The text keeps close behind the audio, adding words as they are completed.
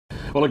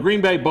Well, a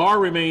Green Bay bar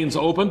remains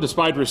open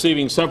despite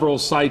receiving several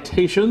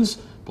citations.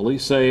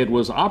 Police say it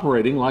was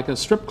operating like a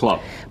strip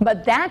club.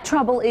 But that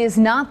trouble is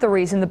not the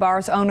reason the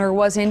bar's owner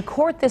was in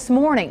court this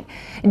morning.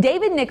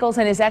 David Nichols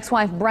and his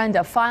ex-wife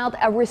Brenda filed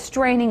a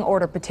restraining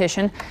order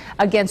petition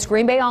against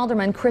Green Bay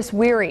alderman Chris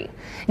Wery.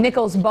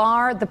 Nichols'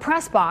 bar, the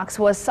Press Box,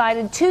 was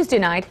cited Tuesday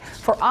night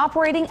for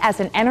operating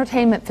as an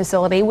entertainment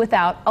facility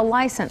without a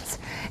license.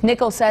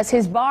 Nichols says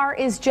his bar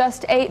is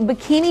just a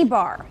bikini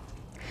bar.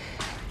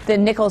 The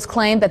Nichols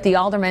claimed that the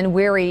alderman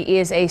Wery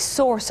is a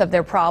source of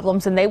their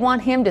problems and they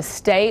want him to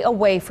stay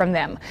away from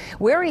them.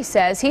 Wery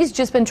says he's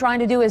just been trying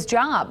to do his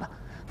job.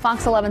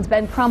 Fox 11's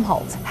Ben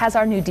Krumholtz has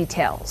our new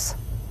details.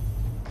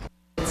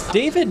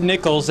 David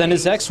Nichols and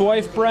his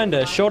ex-wife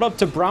Brenda showed up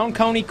to Brown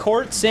County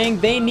Court saying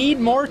they need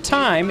more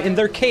time in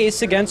their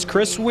case against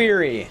Chris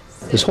Wery.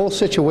 This whole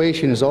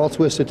situation is all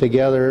twisted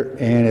together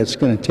and it's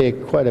going to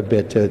take quite a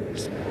bit to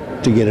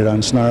get it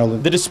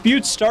unsnarled. The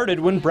dispute started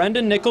when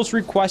Brenda Nichols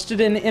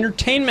requested an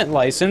entertainment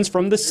license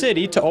from the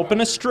city to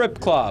open a strip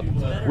club.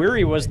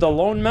 Wery was the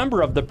lone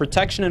member of the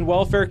Protection and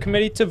Welfare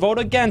Committee to vote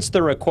against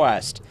the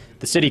request.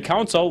 The city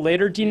council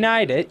later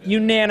denied it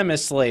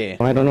unanimously.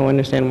 I don't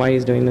understand why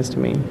he's doing this to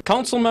me.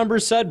 Council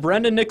members said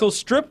Brenda Nichols'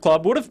 strip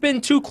club would have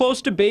been too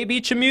close to Bay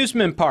Beach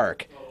Amusement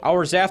Park.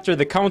 Hours after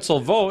the council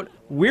vote,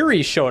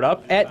 Wery showed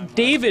up at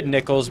David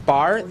Nichols'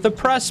 bar, the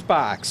Press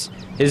Box.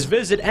 His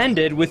visit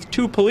ended with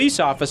 2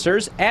 police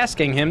officers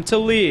asking him to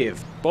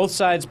leave. Both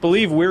sides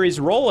believe Wery's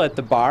role at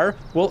the bar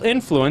will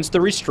influence the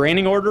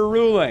restraining order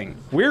ruling.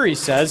 Wery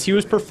says he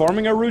was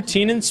performing a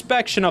routine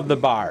inspection of the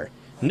bar.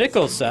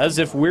 Nichols says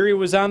if Wery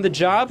was on the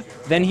job,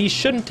 then he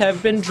shouldn't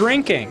have been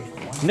drinking.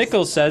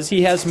 Nichols says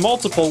he has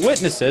multiple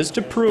witnesses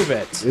to prove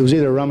it. It was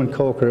either rum and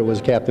coke or it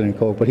was Captain and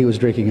Coke, but he was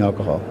drinking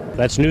alcohol.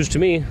 That's news to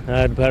me.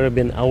 I'd probably have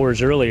been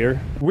hours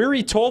earlier.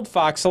 Wery told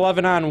Fox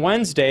 11 on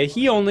Wednesday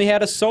he only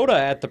had a soda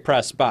at the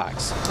Press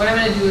Box. What I'm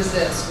going to do is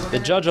this. The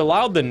judge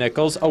allowed the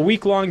Nichols a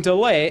week-long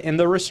delay in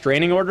the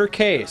restraining order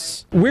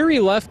case. Wery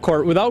left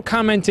court without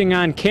commenting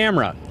on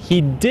camera.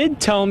 He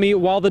did tell me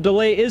while the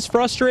delay is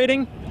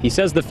frustrating, he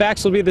says the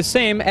facts will be the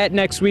same at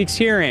next week's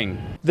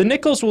hearing. The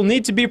Nichols will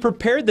need to be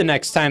prepared the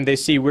next time they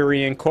see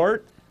Wery in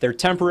court. Their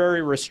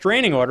temporary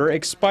restraining order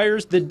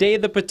expires the day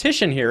the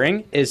petition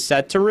hearing is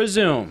set to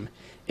resume.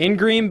 In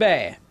Green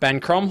Bay,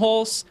 Ben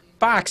Krumholtz,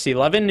 Fox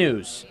 11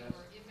 News.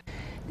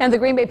 And the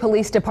Green Bay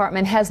Police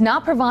Department has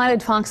not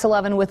provided Fox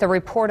 11 with a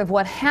report of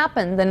what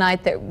happened the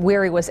night that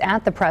Wery was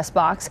at the Press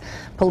Box.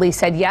 Police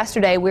said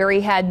yesterday Wery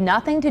had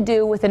nothing to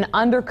do with an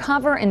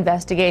undercover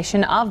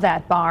investigation of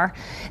that bar.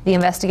 The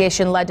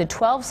investigation led to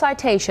 12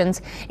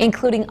 citations,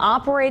 including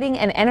operating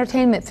an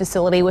entertainment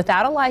facility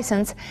without a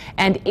license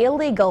and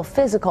illegal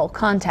physical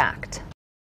contact.